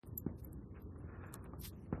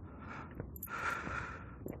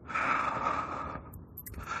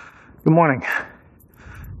Good morning.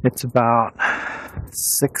 It's about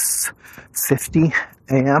 6:50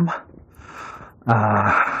 a.m.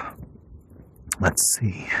 Let's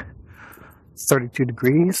see. It's 32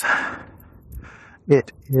 degrees.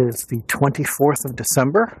 It is the 24th of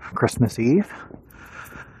December, Christmas Eve.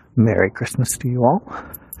 Merry Christmas to you all.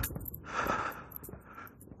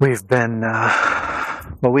 We've been,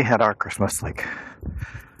 we had our Christmas like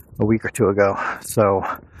a week or two ago, so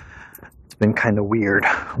it's been kind of weird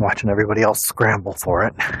watching everybody else scramble for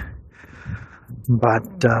it. But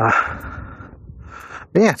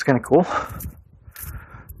yeah, it's kind of cool.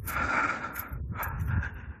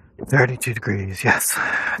 32 degrees, yes.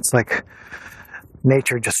 It's like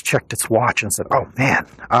nature just checked its watch and said, oh man,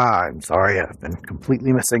 I'm sorry, I've been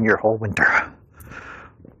completely missing your whole winter.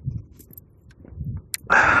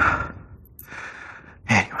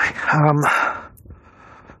 Anyway,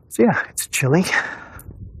 so yeah, it's chilly.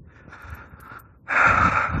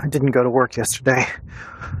 I didn't go to work yesterday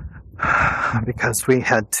because we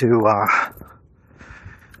had to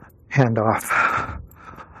hand off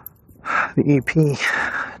the EP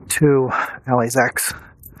to Allie's ex,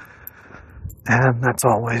 and that's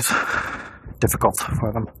always difficult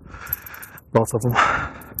for them, both of them.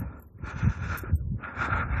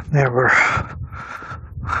 There were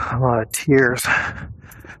a lot of tears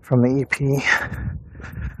from the EP.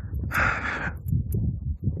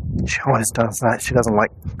 She always does that. She doesn't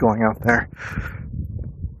like going out there.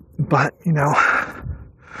 But, you know,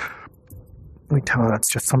 we tell her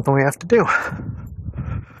that's just something we have to do.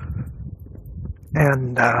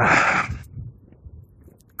 And,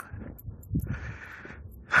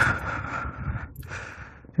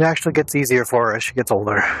 it actually gets easier for her as she gets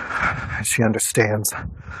older. As she understands a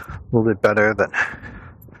little bit better that,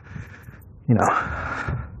 you know,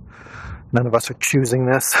 none of us are choosing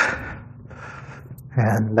this.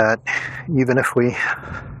 And that even if we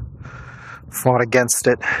fought against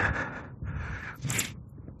it,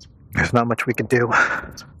 there's not much we can do.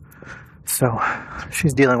 So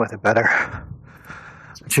she's dealing with it better.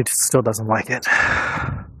 But she just still doesn't like it.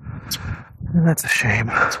 And that's a shame.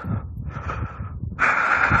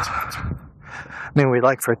 I mean, we'd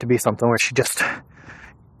like for it to be something where she just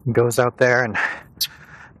goes out there and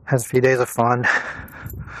has a few days of fun.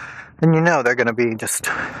 And you know they're going to be just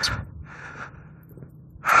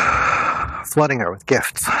flooding her with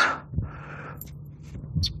gifts.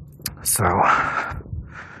 So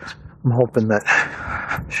I'm hoping that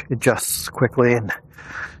she adjusts quickly and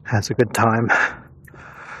has a good time.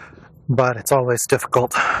 But it's always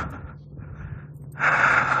difficult.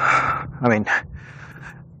 I mean,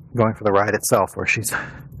 going for the ride itself where she's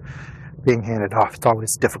being handed off, it's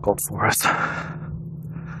always difficult for us.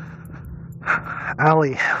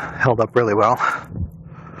 Allie held up really well.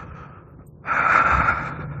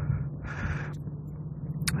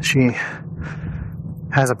 She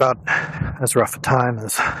has about as rough a time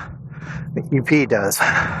as the EP does.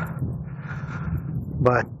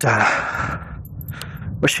 But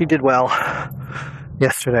she did well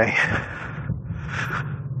yesterday.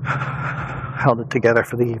 Held it together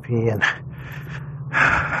for the EP, and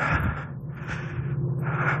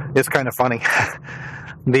it's kind of funny.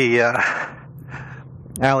 The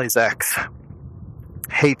Allie's ex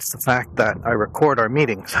hates the fact that I record our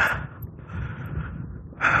meetings.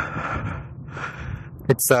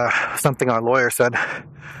 It's something our lawyer said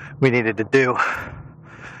we needed to do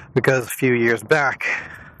because a few years back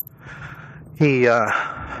he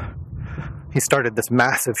started this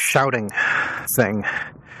massive shouting thing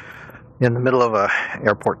in the middle of a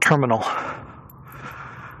airport terminal.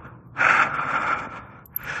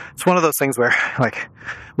 It's one of those things where, like,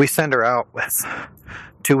 we send her out with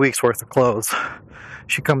 2 weeks worth of clothes.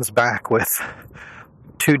 She comes back with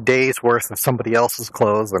 2 days worth of somebody else's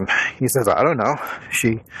clothes, and he says, I don't know,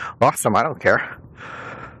 she lost them, I don't care.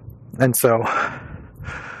 And so,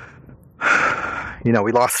 you know,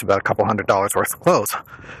 we lost about $200 worth of clothes.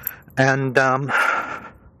 And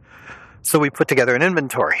so we put together an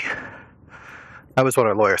inventory. That was what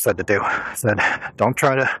our lawyer said to do. He said, don't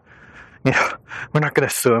try to, you know, we're not going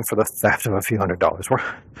to sue him for the theft of a few $100s. What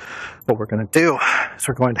we're going to do is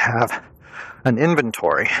we're going to have an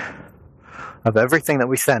inventory of everything that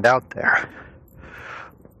we send out there.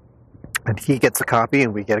 And he gets a copy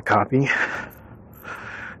and we get a copy.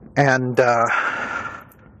 And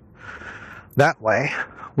that way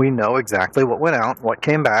we know exactly what went out, what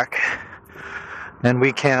came back, and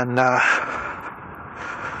we can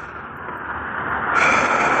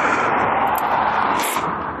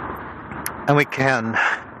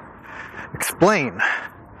explain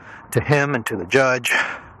to him and to the judge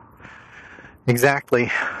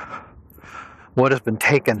exactly what has been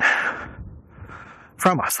taken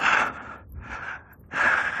from us.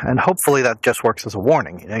 And hopefully that just works as a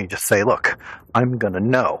warning. You know, you just say, look, I'm going to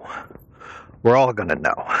know. We're all going to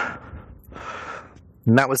know.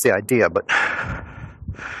 And that was the idea, but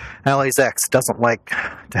Allie's ex doesn't like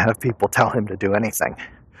to have people tell him to do anything.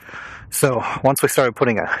 So once we started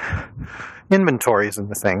putting inventories in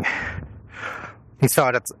the thing, he saw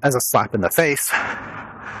it as a slap in the face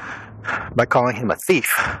by calling him a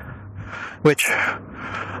thief. Which,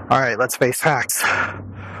 alright, let's face facts.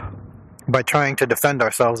 By trying to defend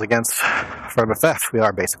ourselves against further theft, we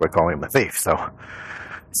are basically calling him a thief. So,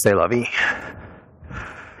 c'est la vie.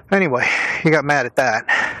 Anyway, he got mad at that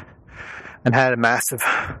and had a massive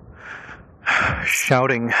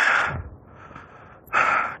shouting,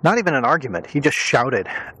 not even an argument, he just shouted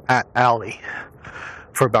at Allie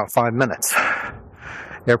for about 5 minutes.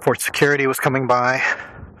 Airport security was coming by.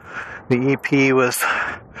 The EP was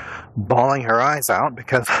bawling her eyes out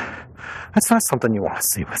because that's not something you want to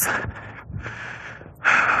see with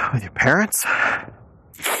your parents.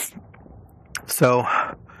 So,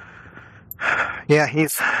 yeah,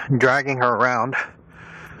 he's dragging her around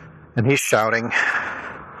and he's shouting,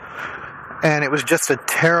 and it was just a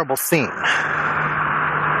terrible scene.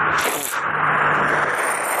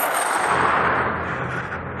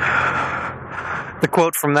 The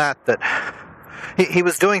quote from that he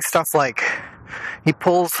was doing stuff like he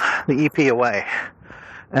pulls the EP away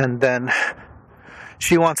and then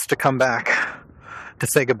she wants to come back to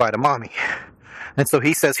say goodbye to mommy, and so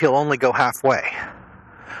he says he'll only go halfway,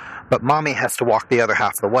 but mommy has to walk the other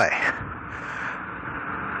half of the way.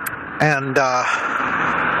 And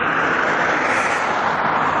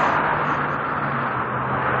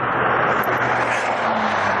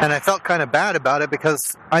I felt kind of bad about it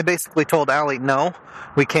because I basically told Allie, no,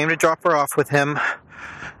 we came to drop her off with him,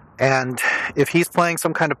 and if he's playing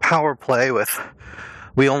some kind of power play with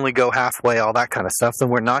we only go halfway, all that kind of stuff, then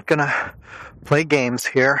we're not going to play games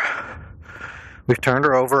here. We've turned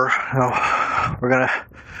her over. No, we're going to,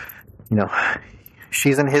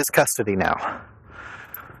 she's in his custody now.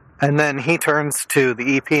 And then he turns to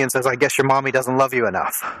the EP and says, I guess your mommy doesn't love you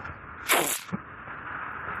enough.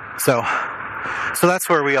 So that's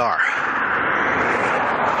where we are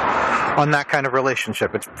on that kind of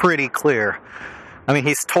relationship. It's pretty clear. I mean,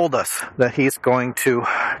 he's told us that he's going to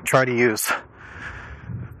try to use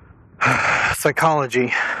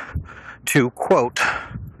psychology to, quote,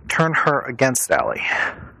 turn her against Allie.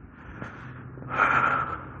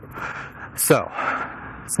 So,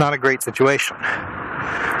 it's not a great situation.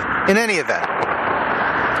 In any event,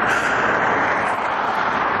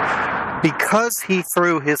 because he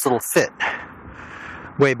threw his little fit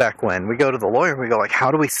way back when, we go to the lawyer and we go like,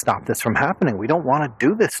 how do we stop this from happening? We don't want to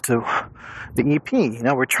do this to the EP.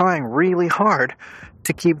 We're trying really hard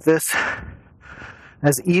to keep this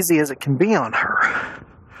as easy as it can be on her.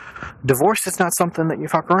 Divorce is not something that you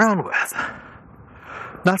fuck around with.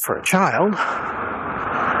 Not for a child.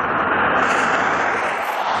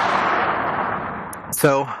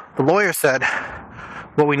 So the lawyer said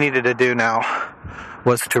what we needed to do now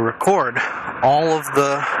was to record all of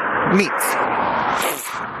the meets.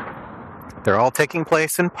 They're all taking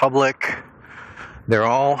place in public. They're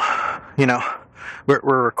all, we're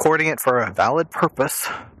recording it for a valid purpose.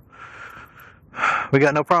 We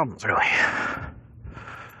got no problems, really.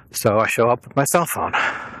 So I show up with my cell phone.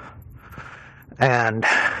 And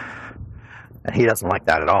he doesn't like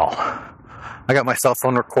that at all. I got my cell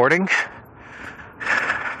phone recording.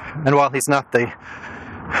 And while he's not the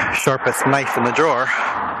sharpest knife in the drawer,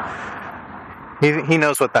 he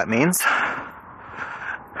knows what that means.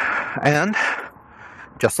 And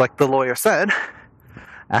just like the lawyer said,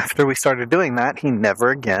 after we started doing that, he never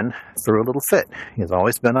again threw a little fit. He's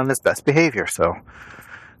always been on his best behavior, so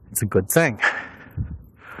it's a good thing.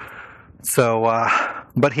 So,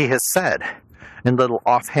 but he has said in little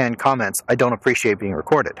offhand comments, I don't appreciate being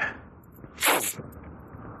recorded.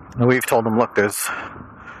 And we've told him, look, there's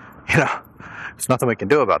nothing we can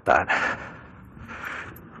do about that.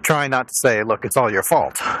 Try not to say, look, it's all your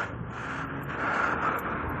fault.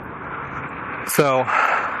 So,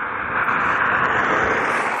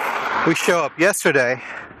 we show up yesterday,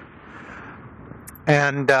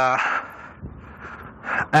 and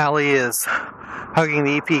Allie is hugging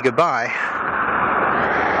the EP goodbye,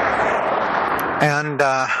 and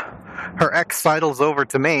her ex sidles over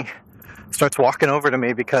to me, starts walking over to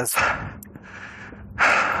me because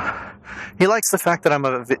he likes the fact that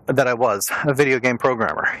I was a video game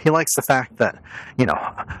programmer. He likes the fact that,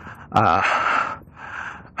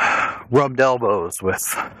 rubbed elbows with,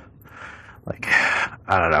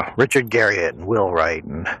 Richard Garriott and Will Wright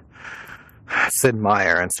and Sid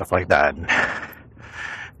Meier and stuff like that. And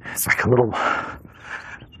it's like a little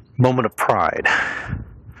moment of pride.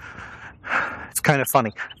 kind of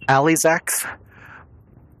funny. Allie's ex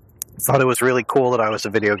thought it was really cool that I was a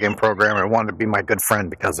video game programmer and wanted to be my good friend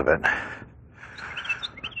because of it.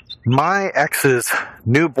 My ex's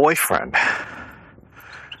new boyfriend,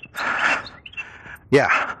 the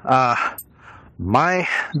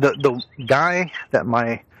guy that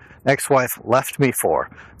my ex-wife left me for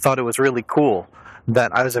thought it was really cool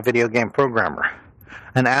that I was a video game programmer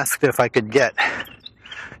and asked if I could get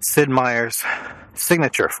Sid Meier's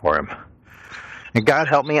signature for him. And God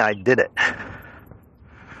help me, I did it.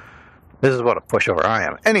 This is what a pushover I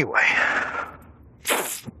am. Anyway.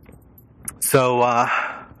 So,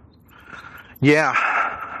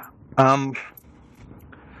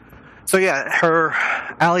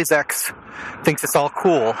 Allie's ex thinks it's all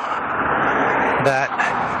cool that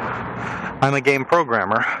I'm a game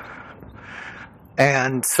programmer.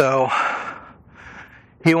 And so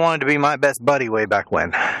he wanted to be my best buddy way back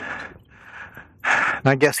when. And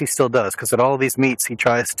I guess he still does, because at all these meets he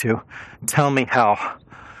tries to tell me how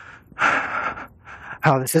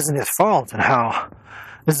this isn't his fault and how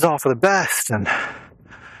this is all for the best and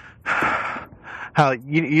how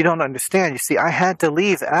you don't understand. You see, I had to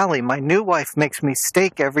leave Allie. My new wife makes me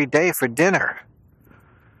steak every day for dinner.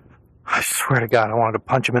 I swear to God, I wanted to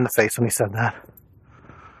punch him in the face when he said that.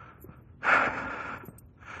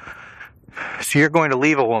 So you're going to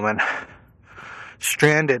leave a woman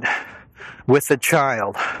stranded with a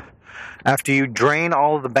child after you drain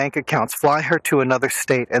all of the bank accounts, fly her to another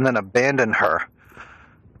state, and then abandon her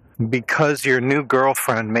because your new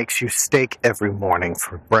girlfriend makes you steak every morning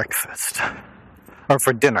for breakfast or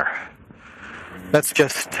for dinner. That's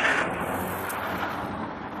just...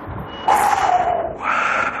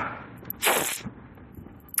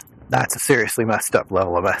 that's a seriously messed up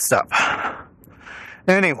level of messed up.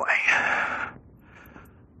 Anyway,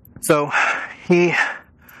 so he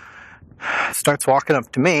starts walking up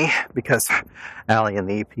to me because Allie and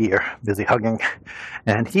the EP are busy hugging,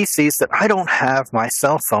 and he sees that I don't have my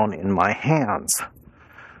cell phone in my hands.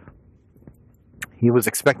 He was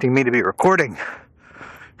expecting me to be recording,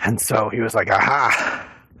 and so he was like, aha,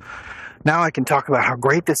 now I can talk about how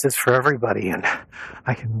great this is for everybody, and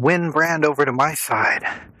I can win Brand over to my side.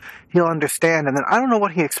 He'll understand, and then I don't know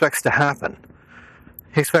what he expects to happen.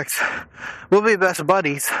 He expects we'll be best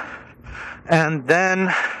buddies, and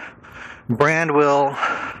then Brand will,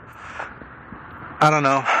 I don't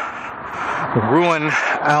know, ruin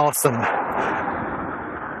Allison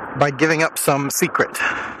by giving up some secret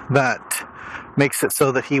that makes it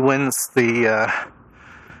so that he wins the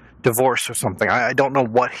divorce or something. I don't know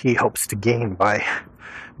what he hopes to gain by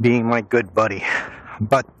being my good buddy.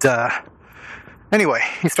 But anyway,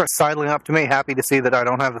 he starts sidling up to me, happy to see that I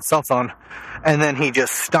don't have the cell phone, and then he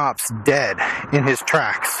just stops dead in his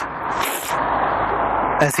tracks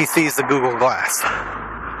as he sees the Google Glass.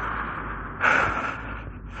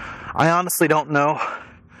 I honestly don't know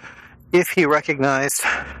if he recognized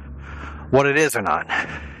what it is or not.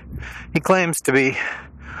 He claims to be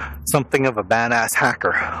something of a badass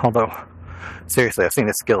hacker, although, seriously, I've seen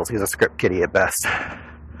his skills. He's a script kiddie at best.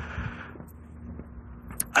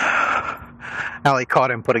 Allie caught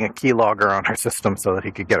him putting a keylogger on her system so that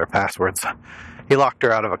he could get her passwords. He locked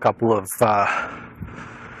her out of a couple of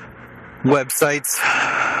websites,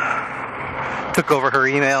 took over her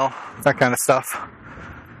email, that kind of stuff.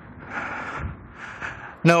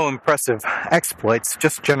 No impressive exploits,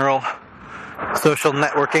 just general social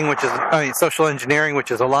networking, social engineering,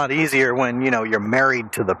 which is a lot easier when, you're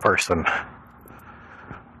married to the person.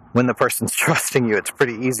 When the person's trusting you, it's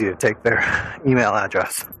pretty easy to take their email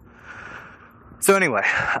address. So anyway,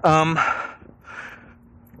 I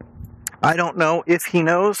don't know if he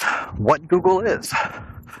knows what Google is.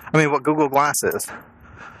 What Google Glass is.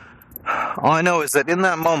 All I know is that in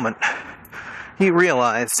that moment, he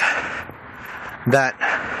realized that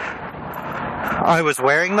I was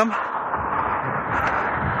wearing them,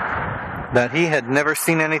 that he had never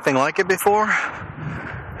seen anything like it before,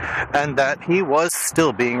 and that he was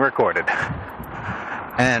still being recorded.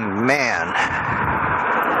 And man,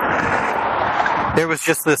 there was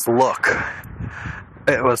just this look.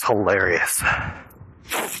 It was hilarious.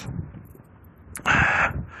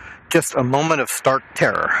 Just a moment of stark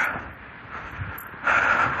terror.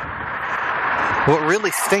 What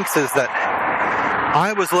really stinks is that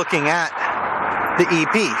I was looking at the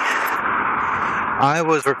EP. I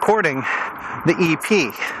was recording the EP.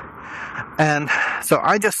 And so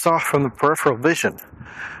I just saw from the peripheral vision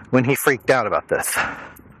when he freaked out about this.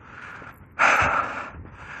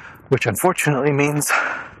 Which unfortunately means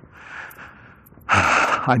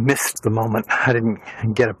I missed the moment. I didn't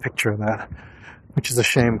get a picture of that, which is a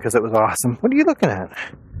shame because it was awesome. What are you looking at?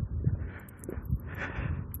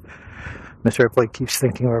 Miss Ripley keeps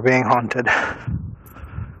thinking we're being haunted.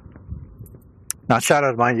 Not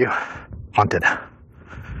shadowed, mind you. Haunted.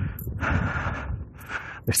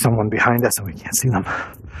 There's someone behind us and we can't see them.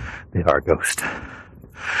 They are a ghost.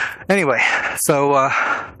 Anyway, so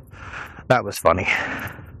that was funny.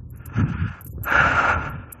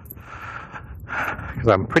 Because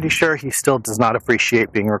I'm pretty sure he still does not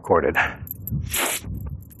appreciate being recorded.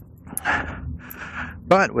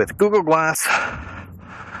 But with Google Glass,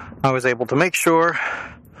 I was able to make sure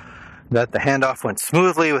that the handoff went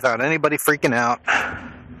smoothly without anybody freaking out.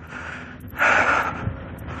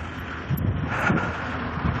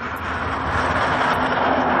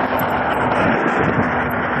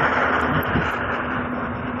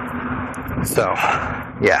 So,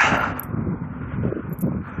 yeah.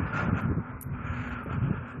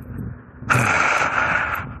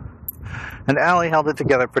 And Allie held it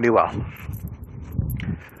together pretty well.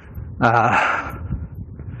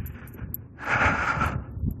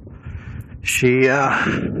 She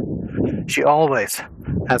always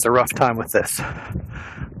has a rough time with this.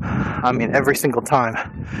 I mean, every single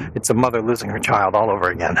time, it's a mother losing her child all over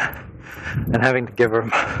again, and having to give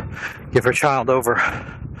her child over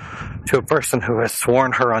to a person who has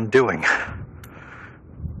sworn her undoing.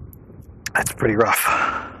 That's pretty rough.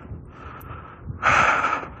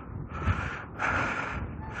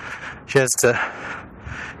 She has to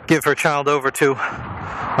give her child over to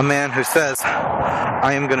a man who says,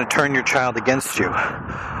 I am going to turn your child against you.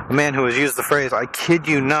 A man who has used the phrase, I kid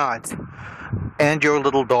you not, and your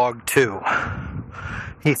little dog too.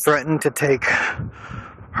 He threatened to take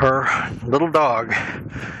her little dog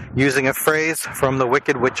using a phrase from the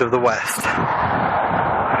Wicked Witch of the West. If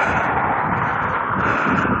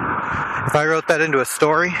I wrote that into a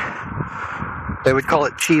story, they would call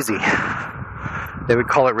it cheesy. They would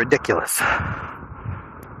call it ridiculous.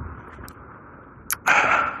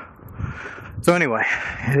 So anyway,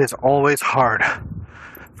 it is always hard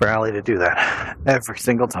for Allie to do that. Every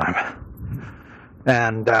single time.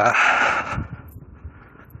 And,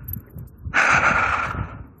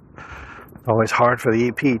 always hard for the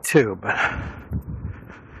EP too, but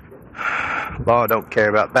law don't care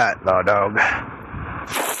about that, law dog.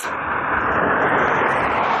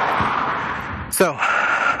 So,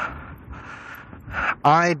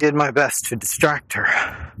 I did my best to distract her.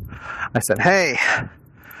 I said, hey,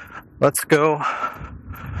 let's go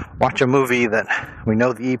watch a movie that we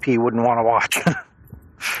know the EP wouldn't want to watch.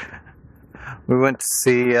 We went to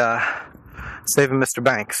see Saving Mr.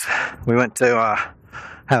 Banks. We went to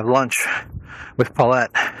have lunch with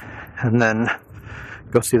Paulette and then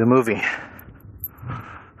go see the movie.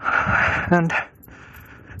 And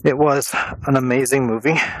it was an amazing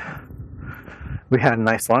movie. We had a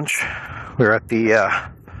nice lunch. We were at the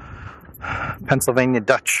Pennsylvania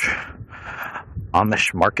Dutch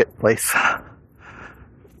Amish marketplace.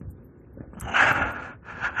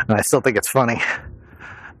 And I still think it's funny.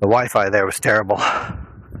 The Wi-Fi there was terrible.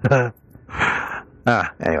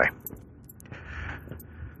 Anyway.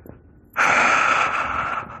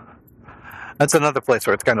 That's another place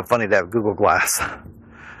where it's kind of funny to have Google Glass.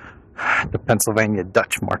 The Pennsylvania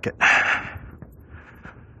Dutch market.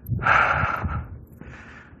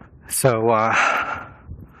 So,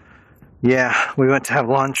 yeah, we went to have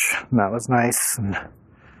lunch, and that was nice, and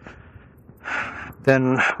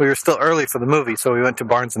then we were still early for the movie, so we went to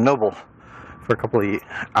Barnes & Noble for a couple of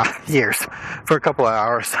years, for a couple of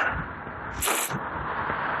hours.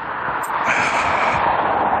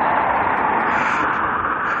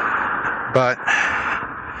 But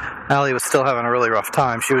Allie was still having a really rough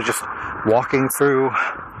time. She was just walking through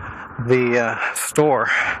the store,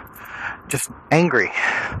 just angry.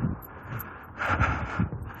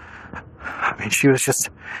 I mean, she was just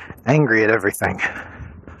angry at everything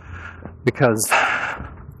because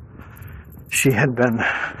she had been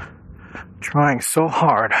trying so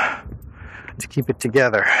hard to keep it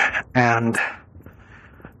together, and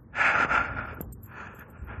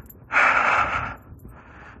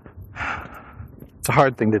it's a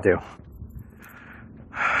hard thing to do.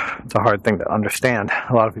 It's a hard thing to understand.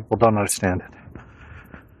 A lot of people don't understand it.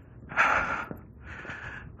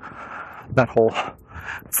 That whole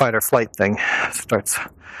fight or flight thing starts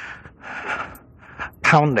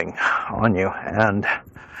pounding on you, and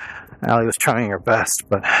Allie was trying her best,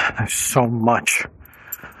 but there's so much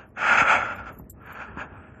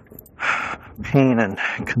pain and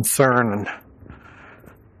concern and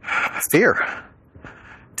fear.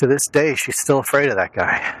 To this day, she's still afraid of that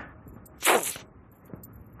guy.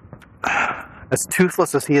 As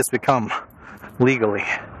toothless as he has become legally,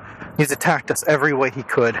 he's attacked us every way he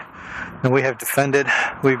could, and we have defended.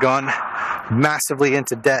 We've gone massively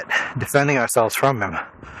into debt defending ourselves from him.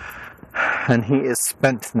 And he is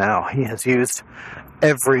spent now. He has used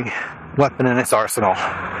every weapon in his arsenal.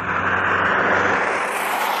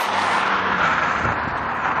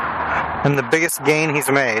 And the biggest gain he's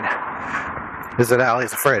made is that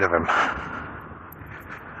Allie's afraid of him.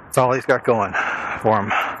 That's all he's got going for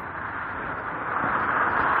him.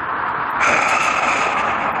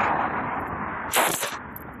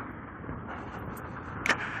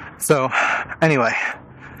 So, anyway,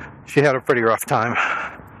 she had a pretty rough time.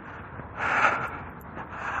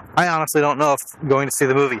 I honestly don't know if going to see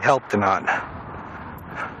the movie helped or not.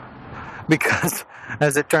 Because,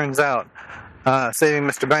 as it turns out, Saving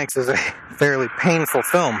Mr. Banks is a fairly painful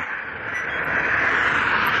film.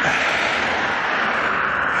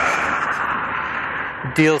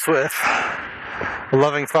 It deals with a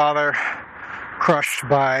loving father crushed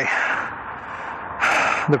by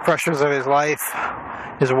the pressures of his life,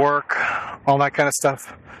 his work, all that kind of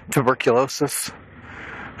stuff, tuberculosis,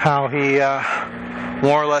 how he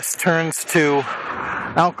more or less turns to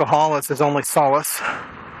alcohol as his only solace,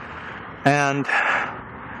 and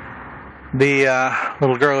the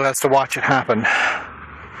little girl who has to watch it happen.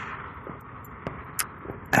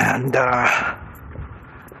 And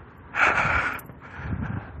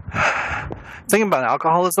thing about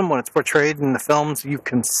alcoholism, when it's portrayed in the films, you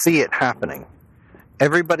can see it happening.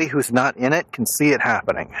 Everybody who's not in it can see it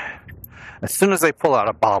happening. As soon as they pull out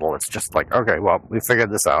a bottle, it's just like, okay, well, we figured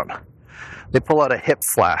this out. They pull out a hip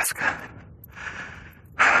flask.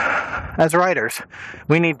 As writers,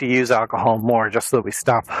 we need to use alcohol more just so that we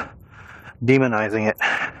stop demonizing it.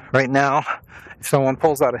 Right now, if someone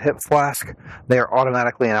pulls out a hip flask, they are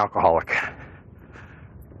automatically an alcoholic.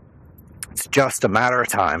 It's just a matter of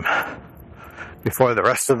time before the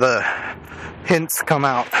rest of the hints come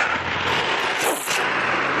out.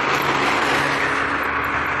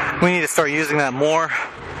 We need to start using that more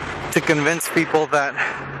to convince people that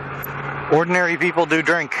ordinary people do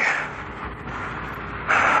drink.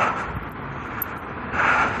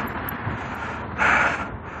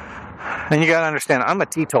 And you gotta understand, I'm a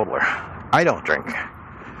teetotaler. I don't drink.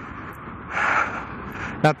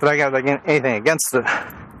 Not that I got anything against it,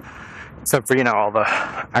 except for, all the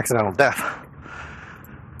accidental death.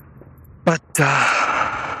 But,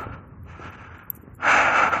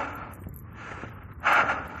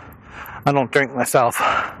 I don't drink myself.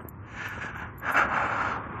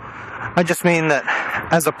 I just mean that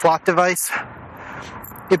as a plot device,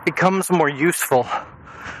 it becomes more useful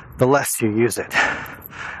the less you use it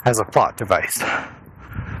as a plot device.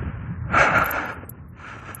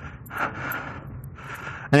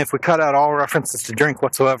 And if we cut out all references to drink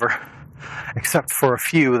whatsoever, except for a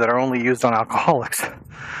few that are only used on alcoholics,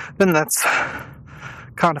 then that's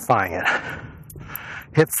codifying it.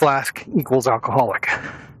 Hip flask equals alcoholic.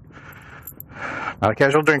 Not a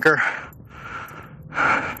casual drinker.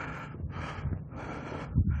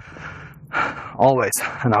 Always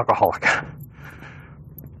an alcoholic.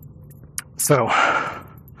 So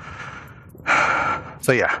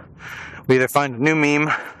yeah. We either find a new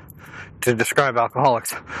meme to describe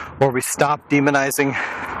alcoholics, or we stop demonizing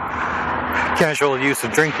casual use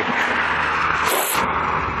of drinking.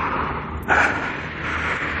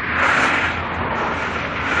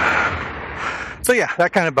 So yeah,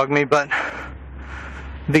 that kind of bugged me, but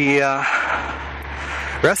the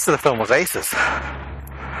rest of the film was aces.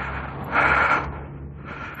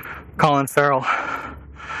 Colin Farrell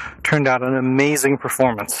turned out an amazing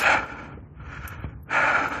performance.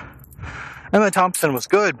 Emma Thompson was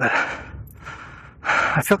good, but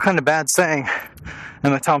I feel kind of bad saying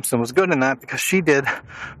Emma Thompson was good in that because she did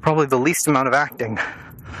probably the least amount of acting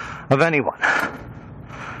of anyone.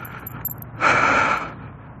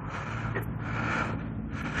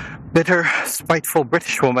 Bitter, spiteful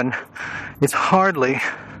British woman is hardly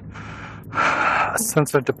a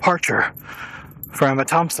sense of departure for Emma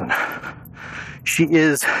Thompson. She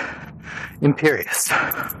is imperious.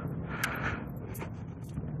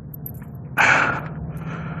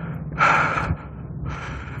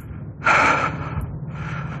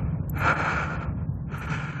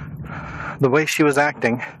 The way she was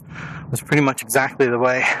acting was pretty much exactly the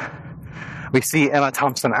way we see Emma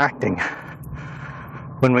Thompson acting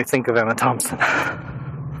when we think of Emma Thompson.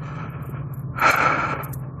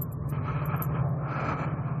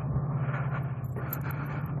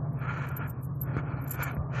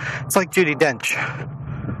 It's like Judi Dench.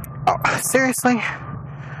 Oh, seriously?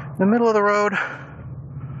 In the middle of the road?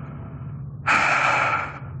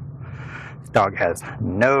 This dog has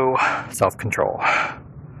no self-control.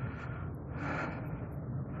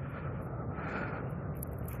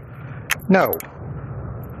 No.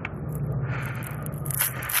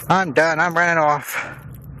 I'm done. I'm running off.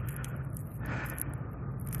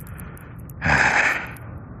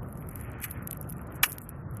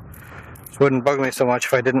 wouldn't bug me so much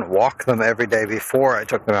if I didn't walk them every day before I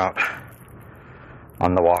took them out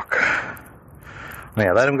on the walk.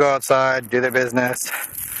 Yeah, let them go outside, do their business.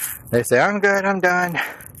 They say, I'm good, I'm done.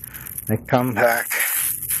 They come back.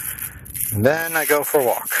 And then I go for a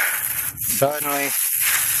walk. Suddenly,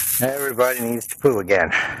 everybody needs to poo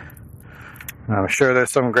again. And I'm sure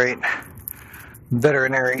there's some great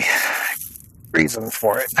veterinary reasons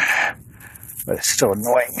for it. But it's still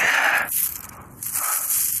annoying.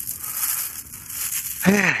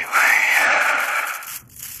 Anyway.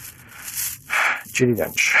 Judi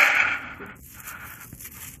Dench.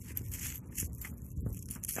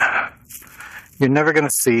 You're never going to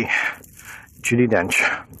see Judi Dench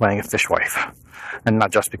playing a fishwife. And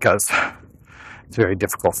not just because it's very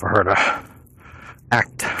difficult for her to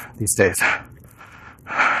act these days.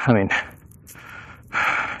 I mean,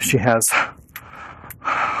 she has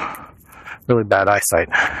really bad eyesight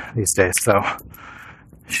these days, so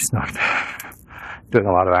she's not doing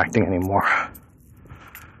a lot of acting anymore.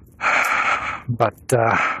 But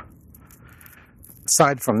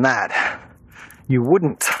aside from that, you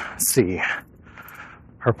wouldn't see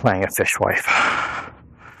her playing a fishwife,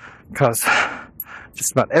 because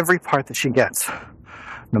just about every part that she gets,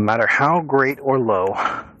 no matter how great or low,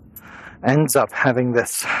 ends up having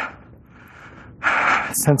this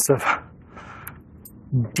sense of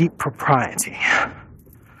deep propriety.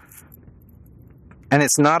 And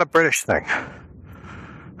it's not a British thing.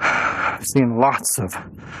 I've seen lots of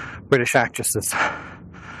British actresses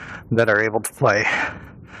that are able to play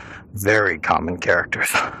very common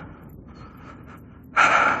characters.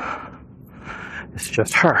 It's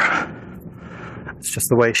just her. It's just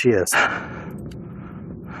the way she is.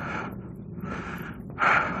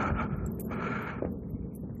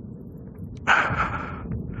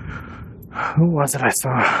 Who was it I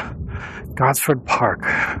saw? Gosford Park.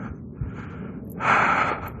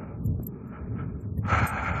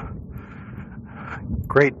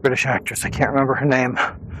 Great British actress. I can't remember her name.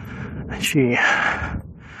 She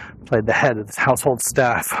played the head of this household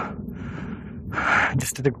staff.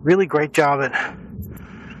 Just did a really great job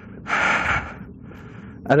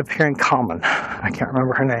at appearing common. I can't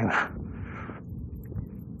remember her name.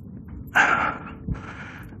 I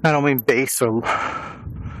don't mean base or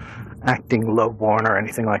acting lowborn or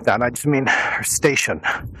anything like that. I just mean her station.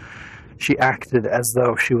 She acted as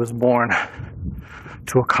though she was born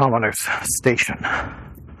to a commoner's station.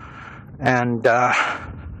 And I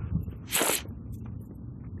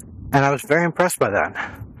was very impressed by that,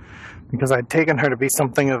 because I'd taken her to be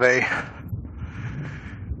something of a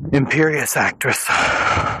imperious actress.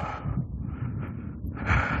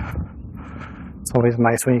 It's always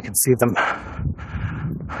nice when you can see them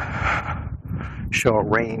show a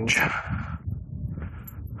range.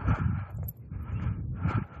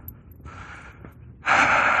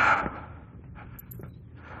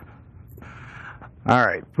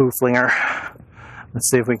 Alright, Poo Flinger. Let's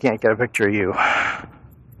see if we can't get a picture of you.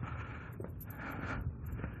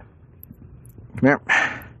 Come here.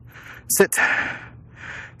 Sit.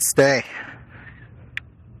 Stay.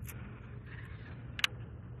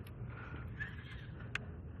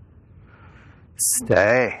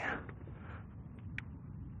 Stay.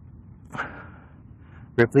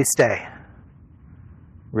 Ripley, stay.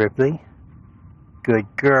 Ripley? Good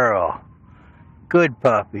girl. Good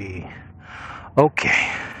puppy.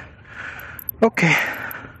 Okay. Okay.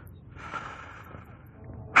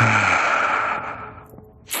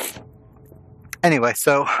 Anyway,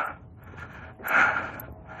 so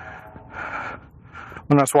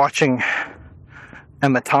when I was watching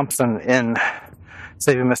Emma Thompson in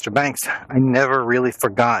Saving Mr. Banks, I never really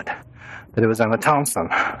forgot that it was Emma Thompson.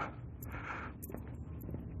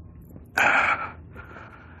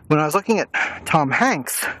 When I was looking at Tom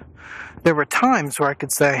Hanks, there were times where I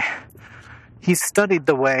could say, he studied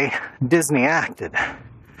the way Disney acted.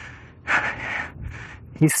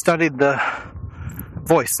 He studied the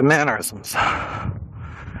voice, the mannerisms.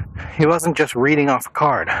 He wasn't just reading off a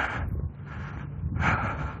card.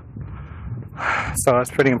 So I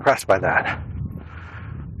was pretty impressed by that.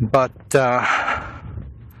 But I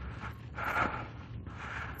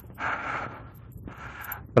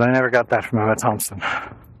never got that from Emma Thompson.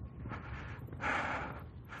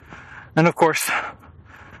 And of course,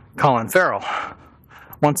 Colin Farrell,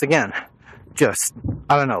 once again, just,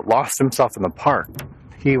 I don't know, lost himself in the part.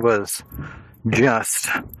 He was just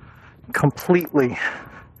completely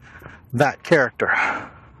that character.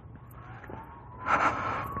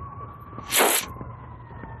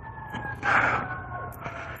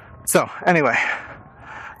 So, anyway,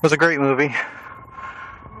 it was a great movie.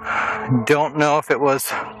 Don't know if it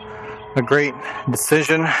was a great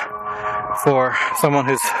decision for someone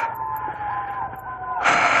who's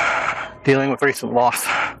dealing with recent loss.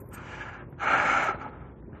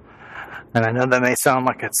 And I know that may sound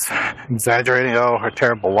like it's exaggerating, oh, her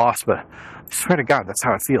terrible loss, but I swear to God, that's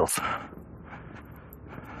how it feels.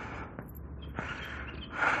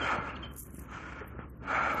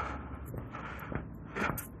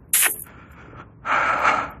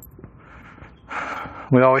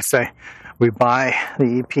 We always say we buy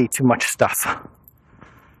the EP too much stuff.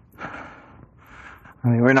 I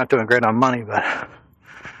mean, we're not doing great on money, but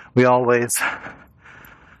we go to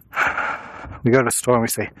the store and we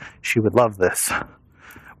say, she would love this.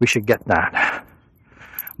 We should get that.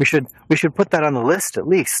 We should put that on the list at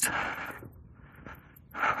least.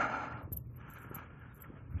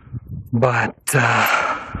 But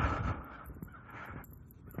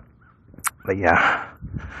yeah.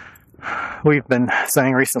 We've been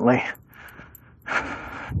saying recently,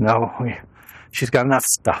 no, she's got enough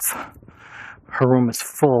stuff. Her room is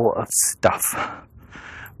full of stuff.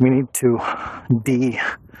 We need to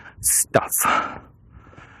de-stuff.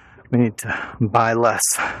 We need to buy less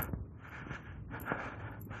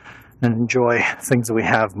and enjoy things that we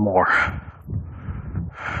have more.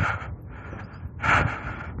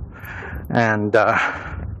 And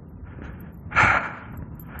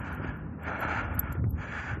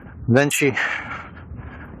then she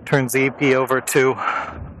turns the EP over to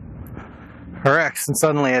her ex, and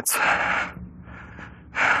suddenly it's,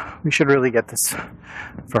 we should really get this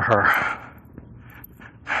for her.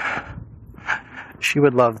 She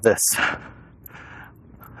would love this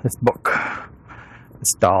book,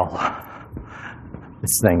 this doll,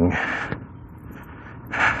 this thing.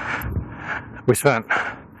 We spent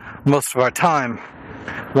most of our time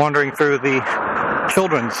wandering through the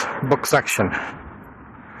children's book section.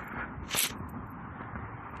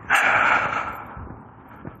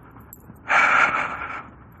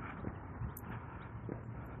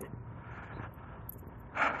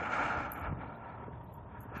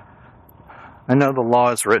 I know the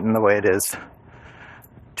law is written the way it is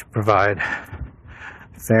to provide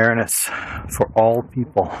fairness for all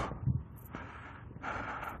people.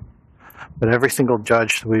 But every single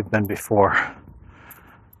judge that we've been before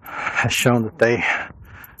has shown that they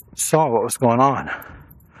saw what was going on.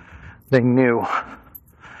 They knew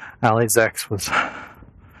Allie's ex was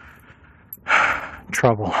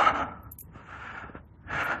trouble.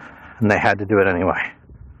 And they had to do it anyway.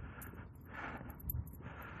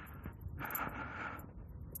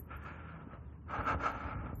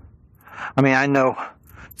 I mean, I know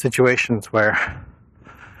situations where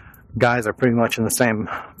guys are pretty much in the same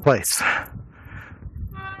place.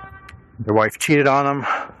 Their wife cheated on them,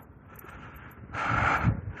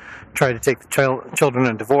 tried to take the children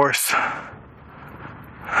in divorce.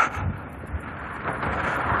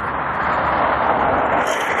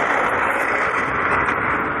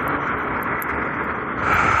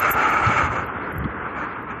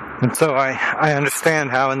 And so I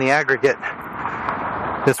understand how in the aggregate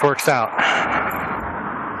this works out.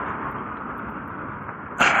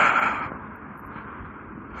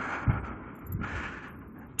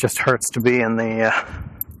 Just hurts to be in the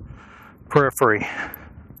periphery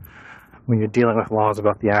when you're dealing with laws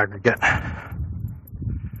about the aggregate.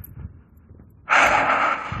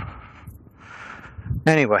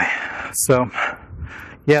 Anyway, so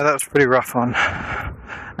yeah, that was pretty rough on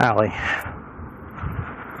Allie.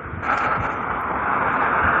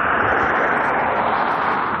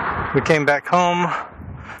 We came back home,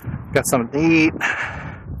 got something to eat.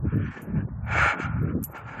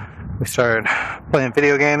 We started playing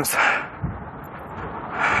video games.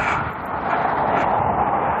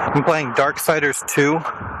 I'm playing Darksiders 2,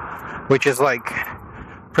 which is like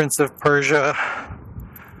Prince of Persia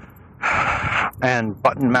and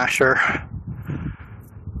Button Masher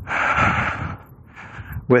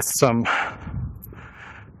with some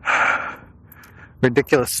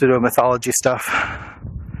ridiculous pseudo-mythology stuff.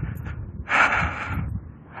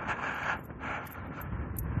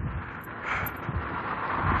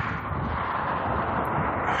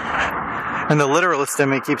 And the literalist in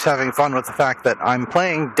me keeps having fun with the fact that I'm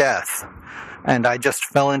playing death, and I just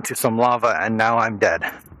fell into some lava, and now I'm dead.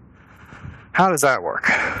 How does that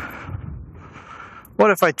work?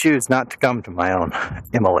 What if I choose not to come to my own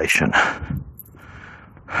immolation?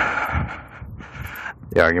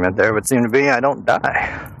 The argument there would seem to be I don't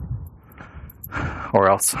die. Or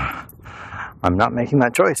else I'm not making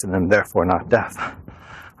that choice, and am therefore not death.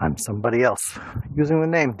 I'm somebody else, using the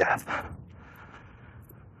name death.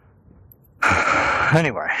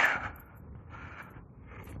 Anyway,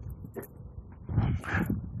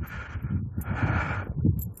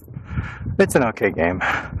 it's an okay game.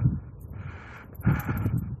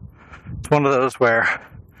 It's one of those where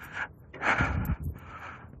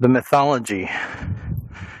the mythology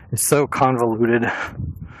is so convoluted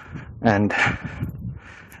and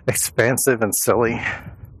expansive and silly.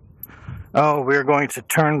 Oh, we're going to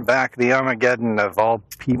turn back the Armageddon of all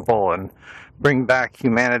people and bring back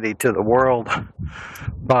humanity to the world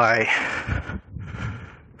by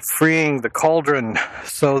freeing the cauldron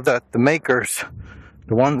so that the makers,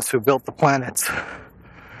 the ones who built the planets,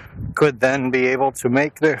 could then be able to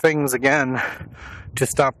make their things again to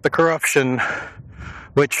stop the corruption,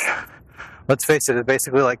 which, let's face it, is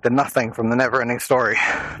basically like the nothing from the never-ending story.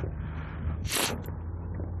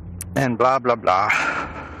 And blah, blah, blah.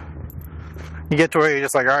 You get to where you're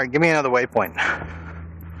just like, alright, give me another waypoint.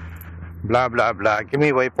 Blah, blah, blah. Give me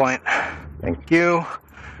a waypoint. Thank you.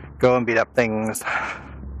 Go and beat up things.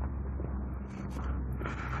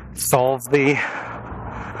 Solve the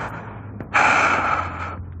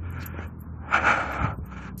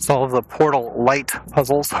portal light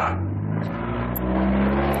puzzles.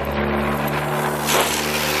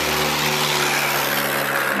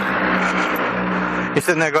 You're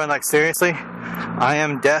sitting there going like, seriously? I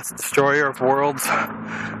am death, destroyer of worlds,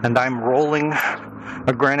 and I'm rolling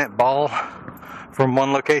a granite ball from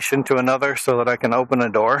one location to another so that I can open a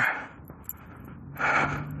door?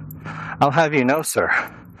 I'll have you know, sir,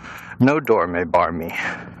 no door may bar me.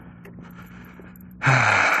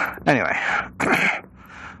 Anyway,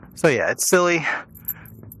 so yeah, it's silly,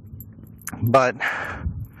 but,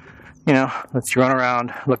 you know, let's run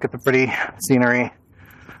around, look at the pretty scenery,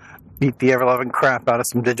 beat the ever-loving crap out of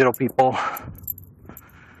some digital people,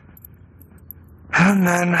 and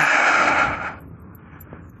then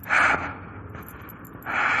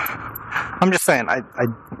I'm just saying,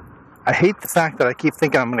 I hate the fact that I keep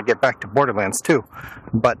thinking I'm going to get back to Borderlands 2,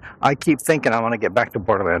 but I keep thinking I want to get back to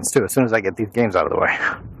Borderlands 2 as soon as I get these games out of the way.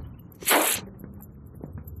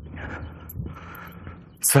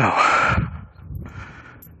 So,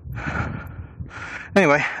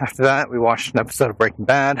 anyway, after that, we watched an episode of Breaking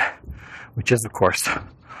Bad, which is, of course,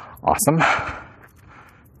 awesome.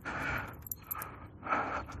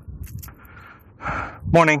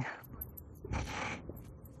 Morning.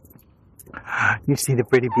 You see the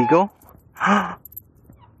pretty beagle?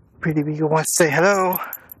 Pretty beagle wants to say hello.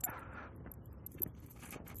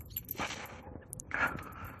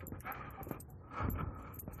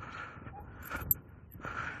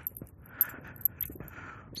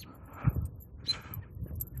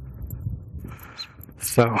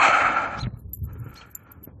 So,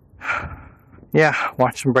 yeah,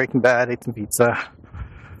 watched some Breaking Bad, ate some pizza.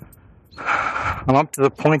 I'm up to the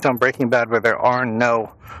point on Breaking Bad where there are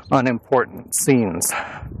no unimportant scenes.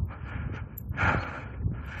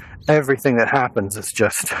 Everything that happens is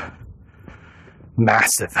just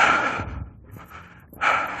massive.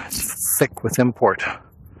 It's thick with import.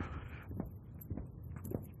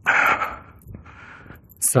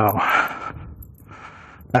 So,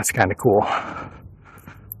 that's kind of cool.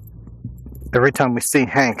 Every time we see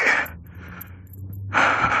Hank,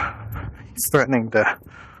 he's threatening to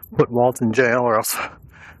put Walt in jail or else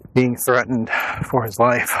being threatened for his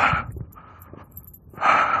life.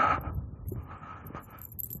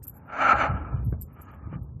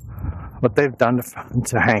 What they've done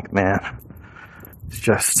to Hank, man, is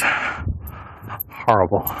just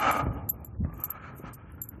horrible.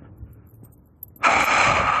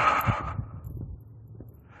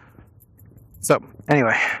 So,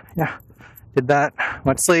 anyway, yeah, did that,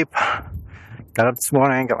 went to sleep, got up this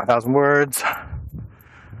morning, got my 1,000 words.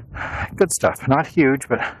 Good stuff. Not huge,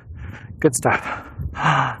 but good stuff.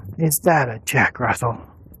 Is that a Jack Russell?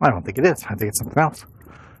 I don't think it is. I think it's something else.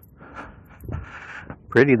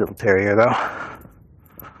 Pretty little terrier, though.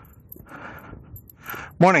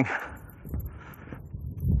 Morning.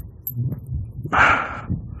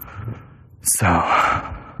 So,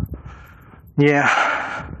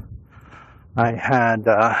 yeah, I had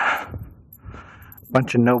a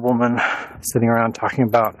bunch of noblemen sitting around talking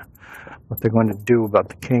about what they're going to do about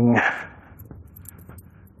the king.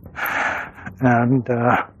 And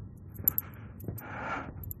that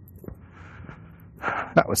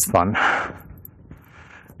was fun.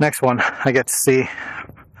 Next one, I get to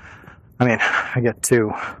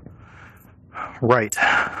write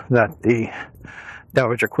that the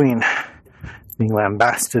Dowager Queen is being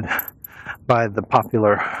lambasted by the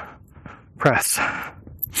popular press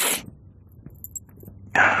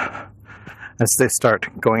as they start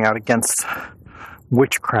going out against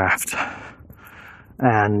witchcraft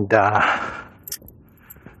and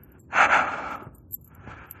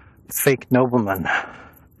fake noblemen,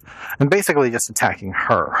 and basically just attacking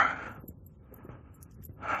her.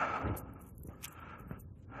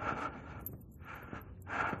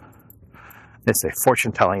 They say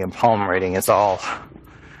fortune telling and palm reading is all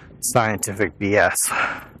scientific BS,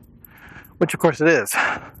 which of course it is.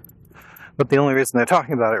 But the only reason they're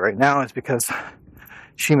talking about it right now is because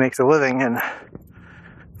she makes a living in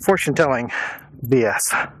fortune-telling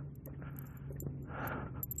BS.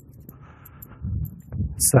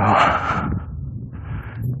 So,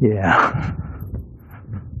 yeah.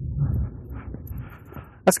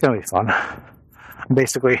 That's going to be fun. I'm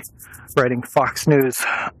basically writing Fox News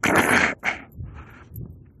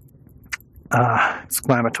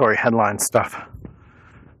exclamatory headline stuff.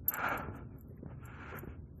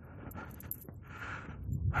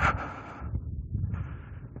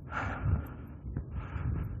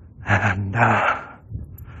 And,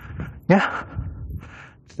 yeah.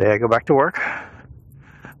 Today I go back to work,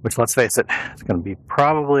 which, let's face it, it's going to be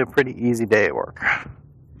probably a pretty easy day at work.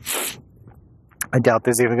 I doubt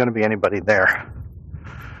there's even going to be anybody there.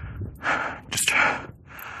 Just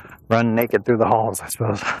run naked through the halls, I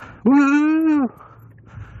suppose. Woo!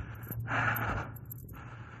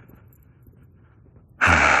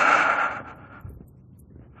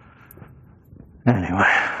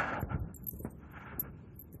 Anyway,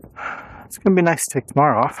 it's going to be nice to take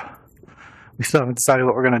tomorrow off. We still haven't decided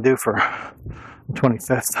what we're going to do for the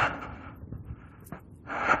 25th.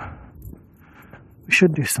 We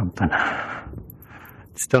should do something.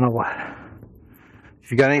 Just don't know what.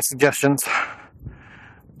 If you got any suggestions,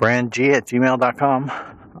 brandg@gmail.com.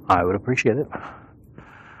 I would appreciate it.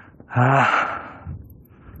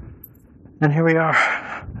 And here we are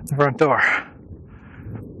at the front door.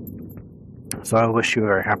 So I wish you a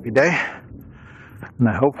very happy day, and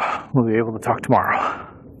I hope we'll be able to talk tomorrow.